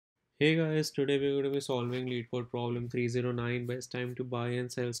Hey guys, today we're going to be solving Leetcode problem 309, best time to buy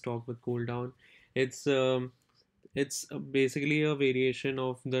and sell stock with cooldown. It's um, it's basically a variation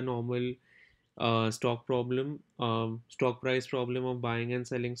of the normal stock problem, stock price problem of buying and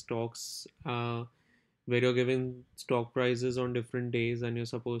selling stocks, where you're given stock prices on different days and you're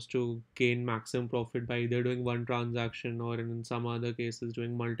supposed to gain maximum profit by either doing one transaction or in some other cases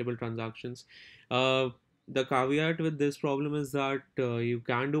doing multiple transactions. Uh, the caveat with this problem is that you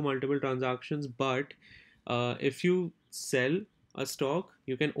can do multiple transactions, but if you sell a stock,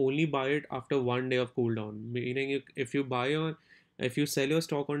 you can only buy it after 1 day of cooldown. Meaning, if you sell your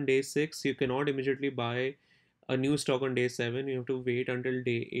stock on day 6, you cannot immediately buy a new stock on day 7. You have to wait until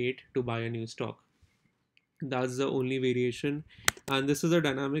day 8 to buy a new stock. That's the only variation. And this is a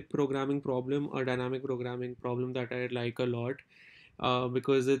dynamic programming problem, that I like a lot,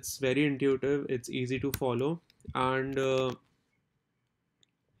 because it's very intuitive, it's easy to follow, and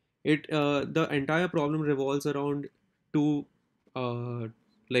it the entire problem revolves around two uh,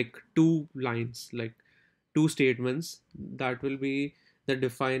 two lines, like two statements that will be that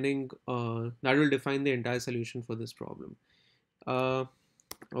will define the entire solution for this problem. uh,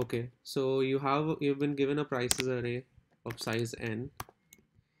 okay, so you've been given a prices array of size n.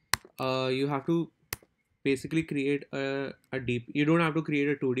 You have to basically create a deep, you don't have to create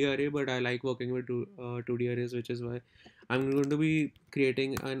a 2D array, but I like working with 2D arrays, which is why I'm going to be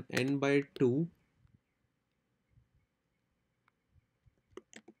creating an n by 2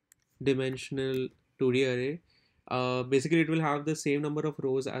 dimensional 2D array. Basically it will have the same number of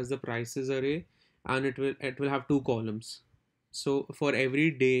rows as the prices array, and it will have two columns. So for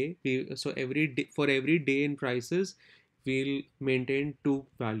every day for every day in prices, we'll maintain two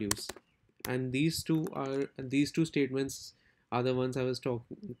values, and these two statements are the ones I was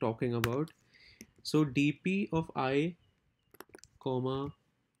talking about. So dp of I comma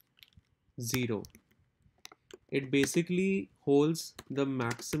 0, it basically holds the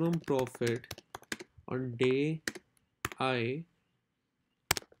maximum profit on day I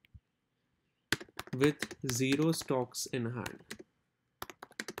with 0 stocks in hand,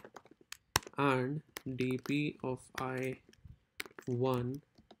 and dp of I1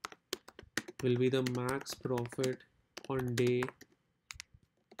 will be the max profit on day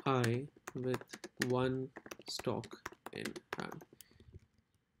I with 1 stock in hand.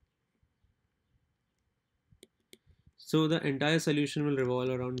 So the entire solution will revolve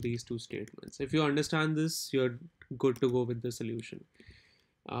around these two statements. If you understand this, you're good to go with the solution.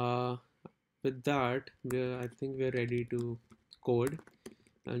 Uh, with that, I think we're ready to code.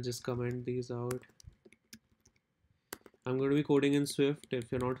 I'll just comment these out. I'm going to be coding in Swift.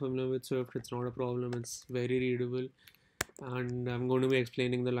 If you're not familiar with Swift, it's not a problem. It's very readable, and I'm going to be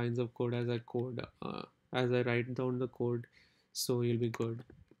explaining the lines of code as I write down the code, so you'll be good.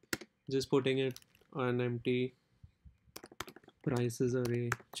 Just putting it on empty prices array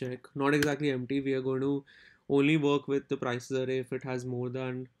check. Not exactly empty. We are going to only work with the prices array if it has more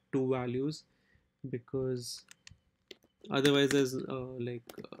than two values, because otherwise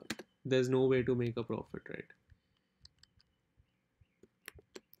there's no way to make a profit, right?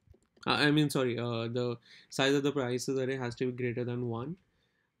 I mean, sorry, the size of the prices array has to be greater than 1.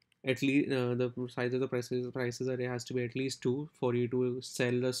 At least the size of the prices array has to be at least 2 for you to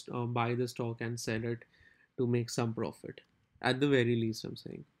buy the stock and sell it to make some profit. At the very least, I'm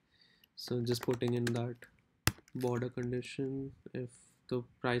saying. So just putting in that border condition. If the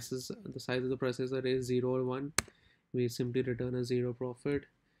size of the prices array is 0 or 1, we simply return a 0 profit.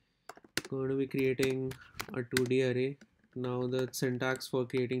 Going to be creating a 2D array. Now the syntax for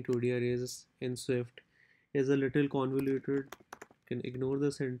creating 2D arrays in Swift is a little convoluted. You can ignore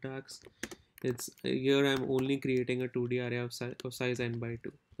the syntax. It's here I'm only creating a 2D array of size n by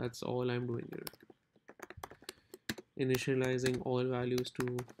 2. That's all I'm doing here. Initializing all values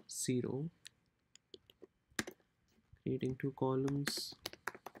to 0. Creating two columns.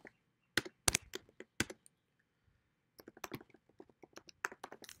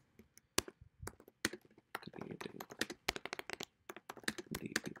 Creating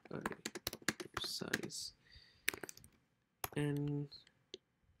DP array size n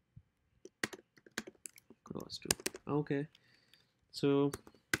cross 2. Okay, so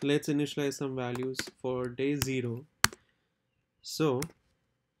let's initialize some values for day 0. So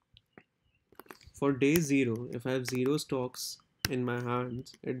for day 0, if I have 0 stocks in my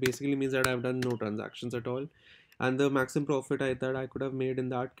hands, it basically means that I've done no transactions at all, and the maximum profit that I could have made in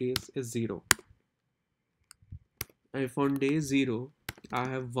that case is 0. If on day 0 I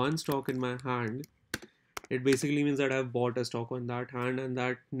have 1 stock in my hand, it basically means that I've bought a stock on that hand, and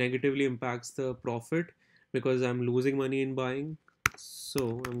that negatively impacts the profit because I'm losing money in buying.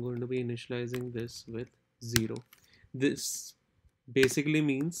 So I'm going to be initializing this with 0. This basically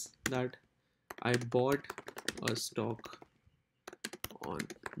means that I bought a stock on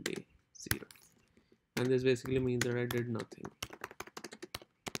day 0, and this basically means that I did nothing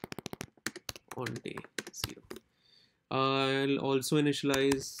on day 0. I'll also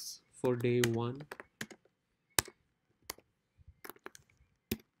initialize for day 1.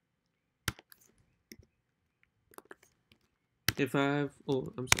 If I have,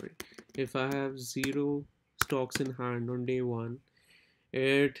 oh, I'm sorry, if I have 0 stocks in hand on day 1,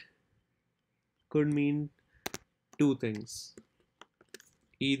 it could mean two things.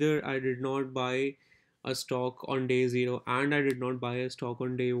 Either I did not buy a stock on day 0 and I did not buy a stock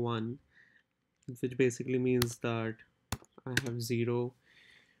on day 1, which basically means that I have 0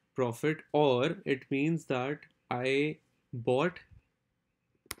 profit, or it means that I bought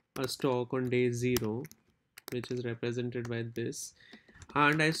a stock on day 0, which is represented by this,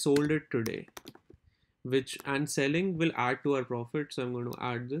 and I sold it today, which, and selling will add to our profit. So I'm going to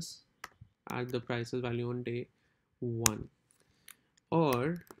add this, add the prices value on day 1.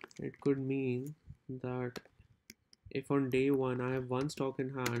 Or it could mean that if on day 1 I have one stock in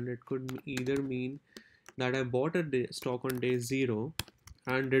hand, it could either mean that I bought a stock on day 0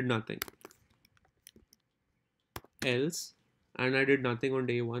 and did nothing else, and I did nothing on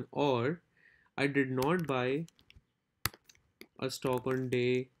day 1, or I did not buy a stock on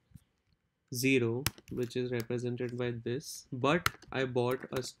day 0, which is represented by this, but I bought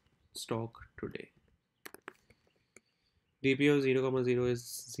a stock today. DP of 0, 0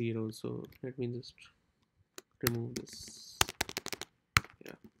 is 0, so let me just remove this.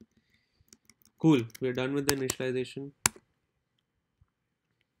 Yeah, cool. We're done with the initialization.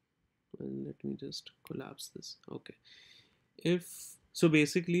 And let me just collapse this. Okay, if so,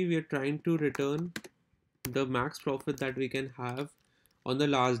 basically we are trying to return the max profit that we can have on the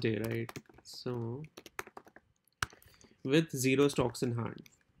last day, right? So with 0 stocks in hand,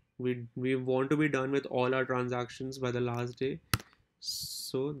 we want to be done with all our transactions by the last day.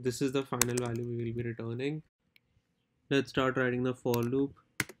 So this is the final value we will be returning. Let's start writing the for loop.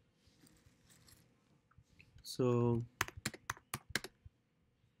 So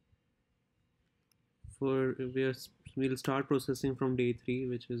we'll start processing from day 3,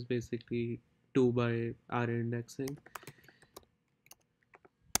 which is basically 2 by array indexing.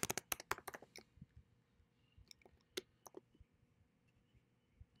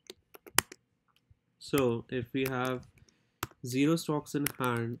 So if we have 0 stocks in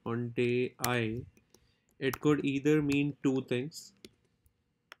hand on day I, it could either mean two things,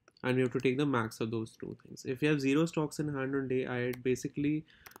 and we have to take the max of those two things. If we have 0 stocks in hand on day I, it basically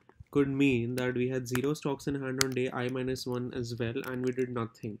could mean that we had 0 stocks in hand on day I minus 1 as well, and we did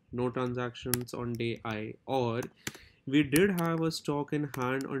nothing, no transactions on day I. Or we did have a stock in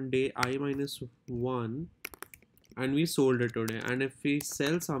hand on day I minus 1 and we sold it today, and if we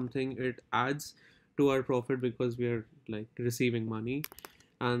sell something, it adds to our profit because we are like receiving money,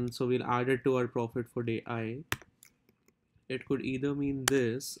 and so we'll add it to our profit for day I. It could either mean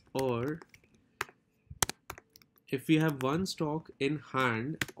this, or if we have one stock in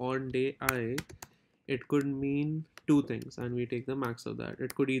hand on day I, it could mean two things, and we take the max of that.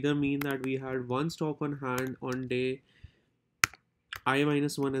 It could either mean that we had one stock on hand on day I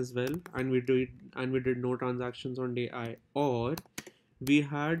minus 1 as well, and we did no transactions on day I, or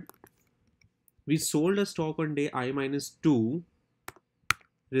we sold a stock on day I minus 2,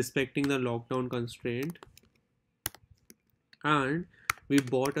 respecting the lockdown constraint, and we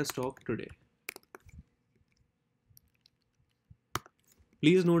bought a stock today.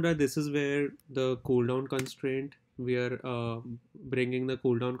 Please note that this is where the cooldown constraint, we are bringing the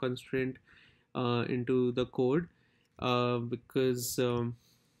cooldown constraint into the code, because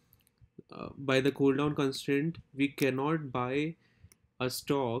by the cooldown constraint, we cannot buy a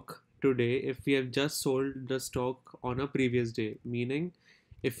stock today if we have just sold the stock on a previous day. Meaning,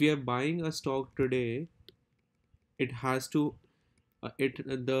 if we are buying a stock today, it has to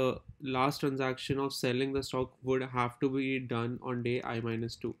the last transaction of selling the stock would have to be done on day I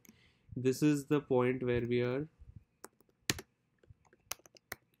minus 2. This is the point where we are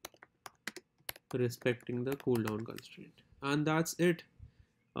respecting the cooldown constraint, and that's it.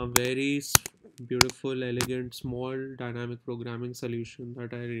 A very beautiful, elegant, small dynamic programming solution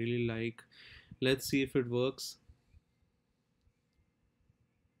that I really like. Let's see if it works.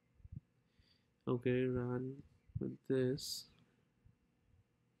 Okay, run with this.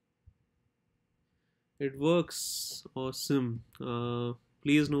 It works. Awesome.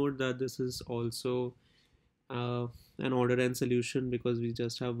 Please note that this is also an order n solution because we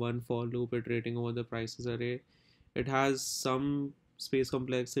just have one for loop iterating over the prices array. It has some space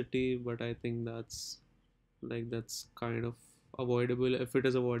complexity, but I think that's kind of avoidable. If it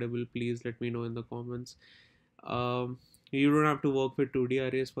is avoidable, please let me know in the comments. um, you don't have to work with 2D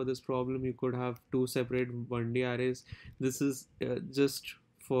arrays for this problem. You could have two separate 1D arrays. This is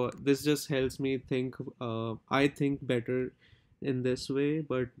this just helps me think. I think better in this way,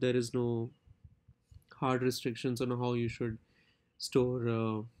 but there is no hard restrictions on how you should store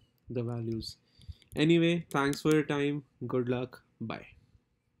the values. Anyway, thanks for your time. Good luck. Bye.